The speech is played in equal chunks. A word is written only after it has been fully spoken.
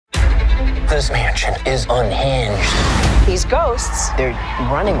This mansion is unhinged. These ghosts, they're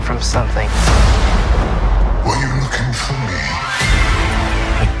running from something. Were you looking for me?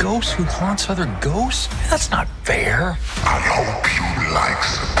 A ghost who haunts other ghosts? That's not fair. I hope you like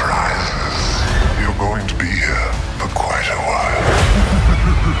surprises. You're going to be here for quite a while.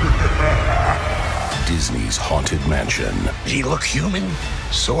 Disney's Haunted Mansion. Did he look human?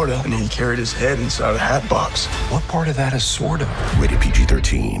 Sorta. And he carried his head inside a hat box. What part of that is sort of? Rated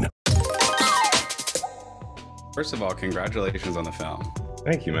PG-13. First of all, congratulations on the film.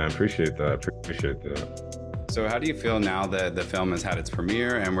 Thank you, man. Appreciate that. So how do you feel now that the film has had its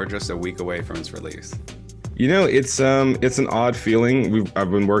premiere and we're just a week away from its release? You know, it's an odd feeling. I've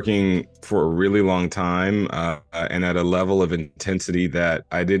been working for a really long time and at a level of intensity that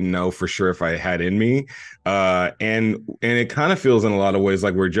I didn't know for sure if I had in me. And it kind of feels in a lot of ways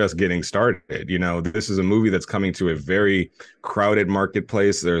like we're just getting started. You know, this is a movie that's coming to a very crowded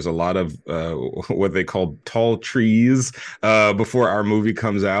marketplace. There's a lot of what they call tall trees before our movie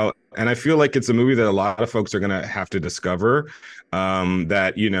comes out. And I feel like it's a movie that a lot of folks are going to have to discover.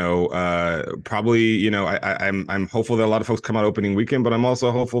 That, you know, probably, you know, I'm hopeful that a lot of folks come out opening weekend, but I'm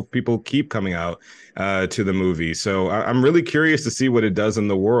also hopeful people keep coming out to the movie. So I'm really curious to see what it does in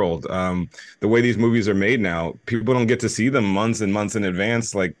the world. The way these movies are made now, people don't get to see them months and months in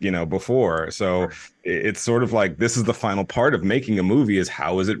advance, like, you know, before. So it's sort of like this is the final part of making a movie is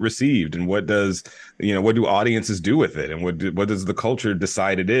how is it received and what does, you know, what do audiences do with it and what does the culture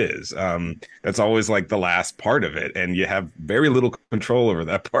decide it is? That's always like the last part of it. And you have very little control over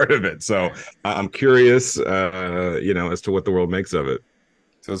that part of it. So I'm curious, you know, as to what the world makes of it.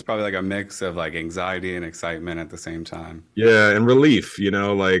 So it's probably like a mix of like anxiety and excitement at the same time. Yeah, and relief, you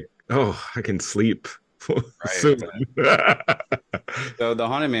know, like, oh, I can sleep soon. So The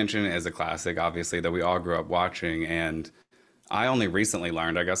Haunted Mansion is a classic, obviously, that we all grew up watching. And I only recently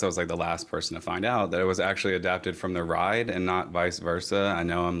learned, I guess I was like the last person to find out, that it was actually adapted from the ride and not vice versa. I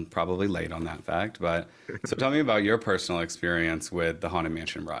know I'm probably late on that fact, but so tell me about your personal experience with the Haunted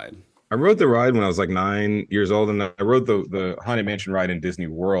Mansion ride. I wrote the ride when I was like 9 years old, and I wrote the Haunted Mansion ride in Disney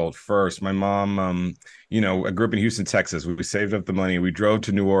World first. My mom, you know, I grew up in Houston, Texas. We saved up the money. We drove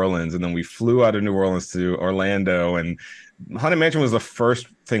to New Orleans, and then we flew out of New Orleans to Orlando. And Haunted Mansion was the first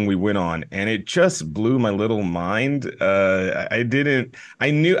thing we went on, and it just blew my little mind. I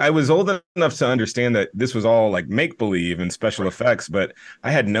knew I was old enough to understand that this was all like make-believe and special effects, but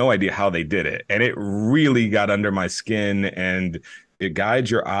I had no idea how they did it. And it really got under my skin, and it guides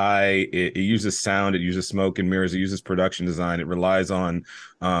your eye. It uses sound. It uses smoke and mirrors. It uses production design. It relies on,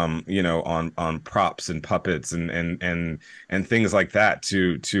 you know, on props and puppets and things like that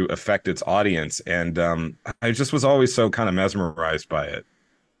to affect its audience. And I just was always so kind of mesmerized by it.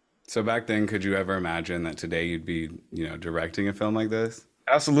 So back then, could you ever imagine that today you'd be, you know, directing a film like this?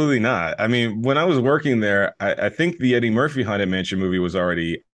 Absolutely not. I mean, when I was working there, I think the Eddie Murphy Haunted Mansion movie was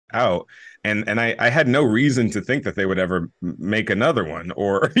already out. And I had no reason to think that they would ever make another one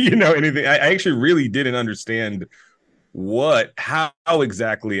or, you know, anything. I actually really didn't understand how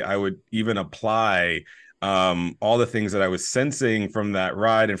exactly I would even apply all the things that I was sensing from that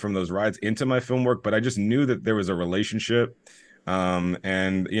ride and from those rides into my film work. But I just knew that there was a relationship.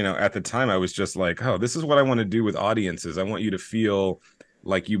 And, you know, at the time I was just like, oh, this is what I want to do with audiences. I want you to feel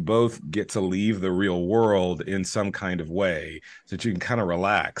like you both get to leave the real world in some kind of way so that you can kind of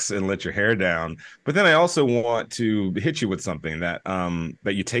relax and let your hair down. But then I also want to hit you with something that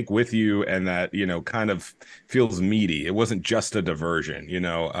that you take with you and that, you know, kind of feels meaty. It wasn't just a diversion, you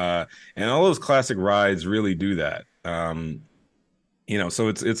know, and all those classic rides really do that. You know, so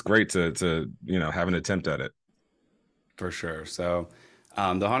it's great to, you know, have an attempt at it. For sure. So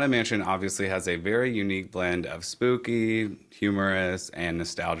the Haunted Mansion obviously has a very unique blend of spooky, humorous, and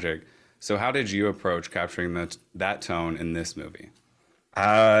nostalgic. So how did you approach capturing that tone in this movie?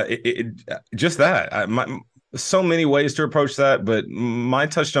 Just that. So many ways to approach that, but my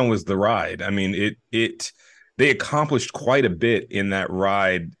touchstone was the ride. I mean, they accomplished quite a bit in that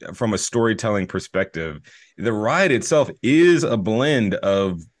ride from a storytelling perspective. The ride itself is a blend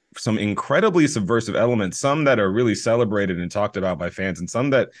of some incredibly subversive elements, some that are really celebrated and talked about by fans, and some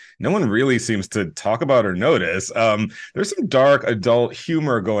that no one really seems to talk about or notice. There's some dark adult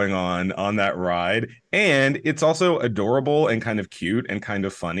humor going on that ride, and it's also adorable and kind of cute and kind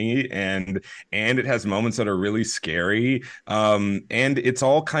of funny, and it has moments that are really scary. And it's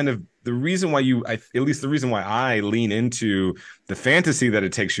all kind of the reason why at least the reason why I lean into the fantasy that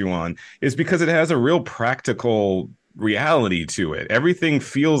it takes you on is because it has a real practical reality to it. Everything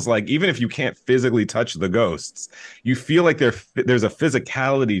feels like, even if you can't physically touch the ghosts, you feel like there's a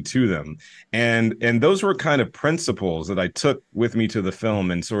physicality to them. And those were kind of principles that I took with me to the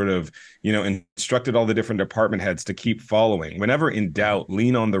film and sort of, instructed all the different department heads to keep following. Whenever in doubt,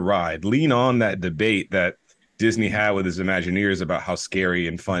 lean on the ride, lean on that debate that Disney had with his Imagineers about how scary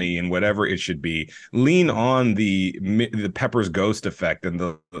and funny and whatever it should be. Lean on the Pepper's ghost effect and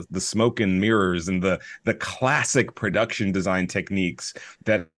the smoke and mirrors and the classic production design techniques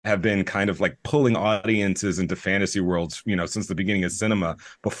that have been kind of like pulling audiences into fantasy worlds, since the beginning of cinema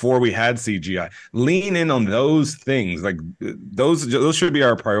before we had CGI. Lean in on those things. Like those should be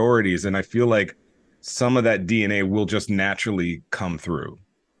our priorities. And I feel like some of that DNA will just naturally come through.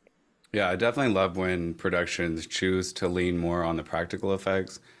 Yeah, I definitely love when productions choose to lean more on the practical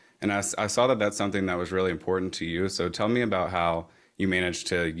effects. And I saw that that's something that was really important to you. So tell me about how you managed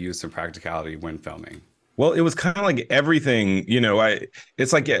to use some practicality when filming. Well, it was kind of like everything,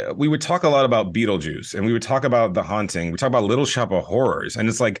 it's like we would talk a lot about Beetlejuice and we would talk about The Haunting. We talk about Little Shop of Horrors. And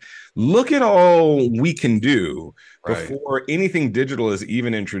it's like, look at all we can do before anything digital is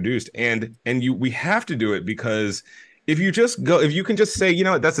even introduced. And we have to do it because if you can just say,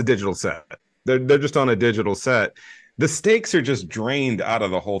 that's a digital set. They're just on a digital set. The stakes are just drained out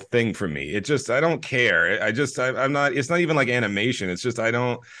of the whole thing for me. I don't care. I'm not, it's not even like animation. It's just, I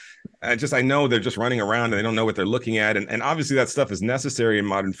know they're just running around and they don't know what they're looking at. And obviously that stuff is necessary in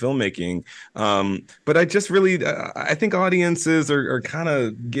modern filmmaking. But I just really, I think audiences are kind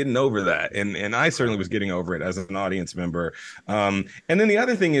of getting over that. And I certainly was getting over it as an audience member. And then the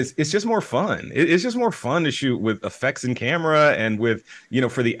other thing is, it's just more fun. It's just more fun to shoot with effects and camera and with,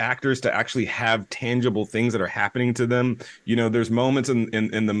 for the actors to actually have tangible things that are happening to them. There's moments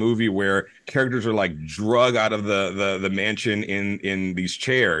in the movie where characters are like drug out of the mansion in these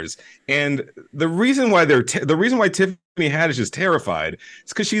chairs. And the reason why Tiffany Haddish is terrified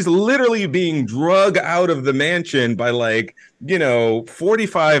is because she's literally being drug out of the mansion by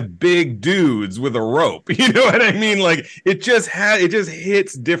 45 big dudes with a rope. You know what I mean? Like it just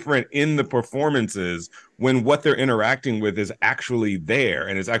hits different in the performances when what they're interacting with is actually there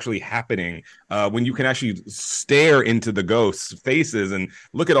and is actually happening. When you can actually stare into the ghosts' faces and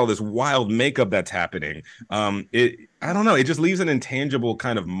look at all this wild makeup that's happening. I don't know. It just leaves an intangible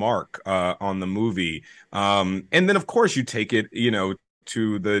kind of mark on the movie. And then, of course, you take it,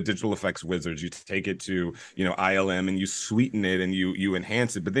 to the digital effects wizards. You take it to, ILM and you sweeten it and you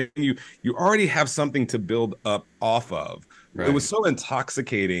enhance it. But then you already have something to build up off of. Right. It was so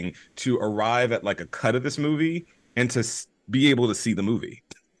intoxicating to arrive at like a cut of this movie and to be able to see the movie.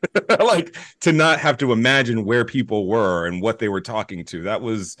 Like to not have to imagine where people were and what they were talking to. That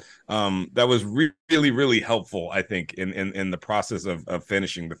was really, really helpful, I think, in the process of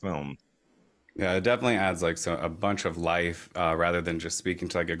finishing the film. Yeah, it definitely adds like a bunch of life rather than just speaking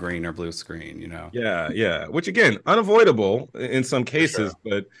to like a green or blue screen, Yeah. Which again, unavoidable in some cases,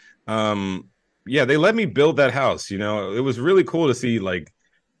 sure. But yeah, they let me build that house. It was really cool to see like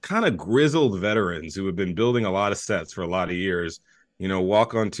kind of grizzled veterans who have been building a lot of sets for a lot of years,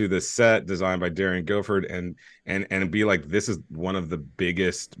 walk onto the set designed by Darren Guilford and be like, this is one of the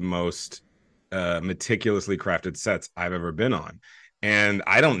biggest, most meticulously crafted sets I've ever been on. And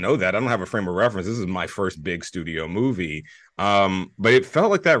I don't know that. I don't have a frame of reference. This is my first big studio movie. But it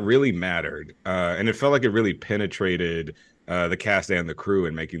felt like that really mattered. And it felt like it really penetrated the cast and the crew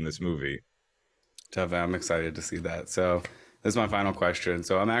in making this movie. Definitely. I'm excited to see that. So this is my final question.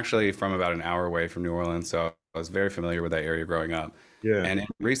 So I'm actually from about an hour away from New Orleans. So I was very familiar with that area growing up. Yeah. And in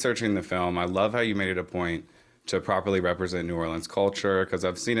researching the film, I love how you made it a point to properly represent New Orleans culture, because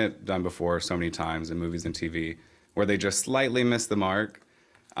I've seen it done before so many times in movies and TV where they just slightly miss the mark.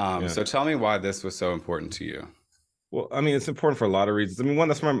 So tell me why this was so important to you. Well, I mean, it's important for a lot of reasons. I mean, one,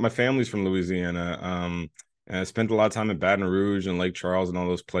 that's my family's from Louisiana. And I spent a lot of time in Baton Rouge and Lake Charles and all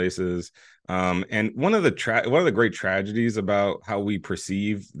those places. And one of the great tragedies about how we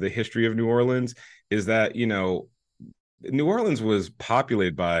perceive the history of New Orleans is that, New Orleans was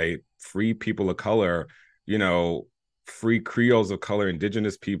populated by free people of color, free Creoles of color,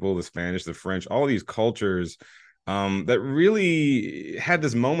 indigenous people, the Spanish, the French, all these cultures that really had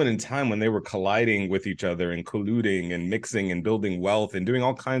this moment in time when they were colliding with each other and colluding and mixing and building wealth and doing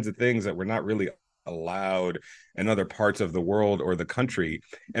all kinds of things that were not really allowed in other parts of the world or the country.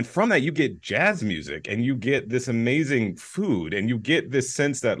 And from that, you get jazz music and you get this amazing food and you get this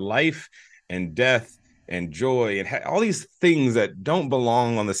sense that life and death and joy and all these things that don't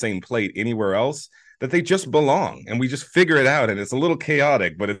belong on the same plate anywhere else, that they just belong, and we just figure it out. And it's a little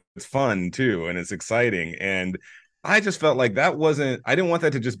chaotic, but it's fun too, and it's exciting. And I just felt like that wasn't, I didn't want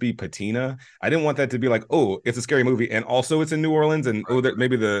that to just be patina. I didn't want that to be like, oh, it's a scary movie and also it's in New Orleans and oh,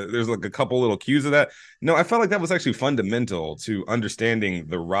 maybe there's like a couple little cues of that. No, I felt like that was actually fundamental to understanding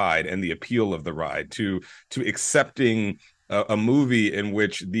the ride and the appeal of the ride, to accepting a movie in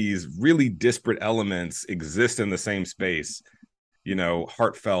which these really disparate elements exist in the same space, you know,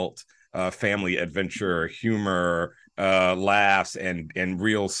 heartfelt family adventure, humor, laughs, and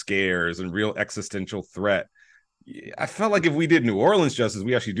real scares and real existential threat. I felt like if we did New Orleans justice,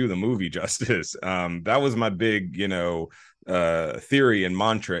 we actually do the movie justice. That was my big, you know, theory and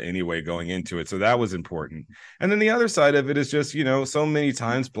mantra anyway going into it. So that was important. And then the other side of it is just, you know, so many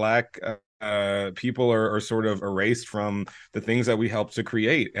times Black people are sort of erased from the things that we helped to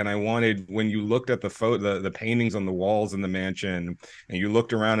create. And I wanted, when you looked at the paintings on the walls in the mansion, and you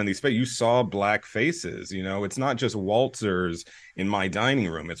looked around in these spaces, you saw Black faces. You know, it's not just waltzers in my dining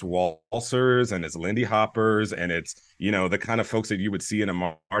room. It's waltzers and it's Lindy Hoppers and it's, you know, the kind of folks that you would see in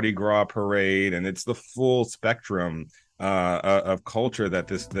a Mardi Gras parade, and it's the full spectrum of culture that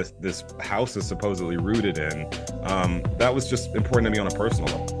this house is supposedly rooted in. That was just important to me on a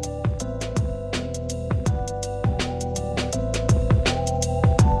personal level.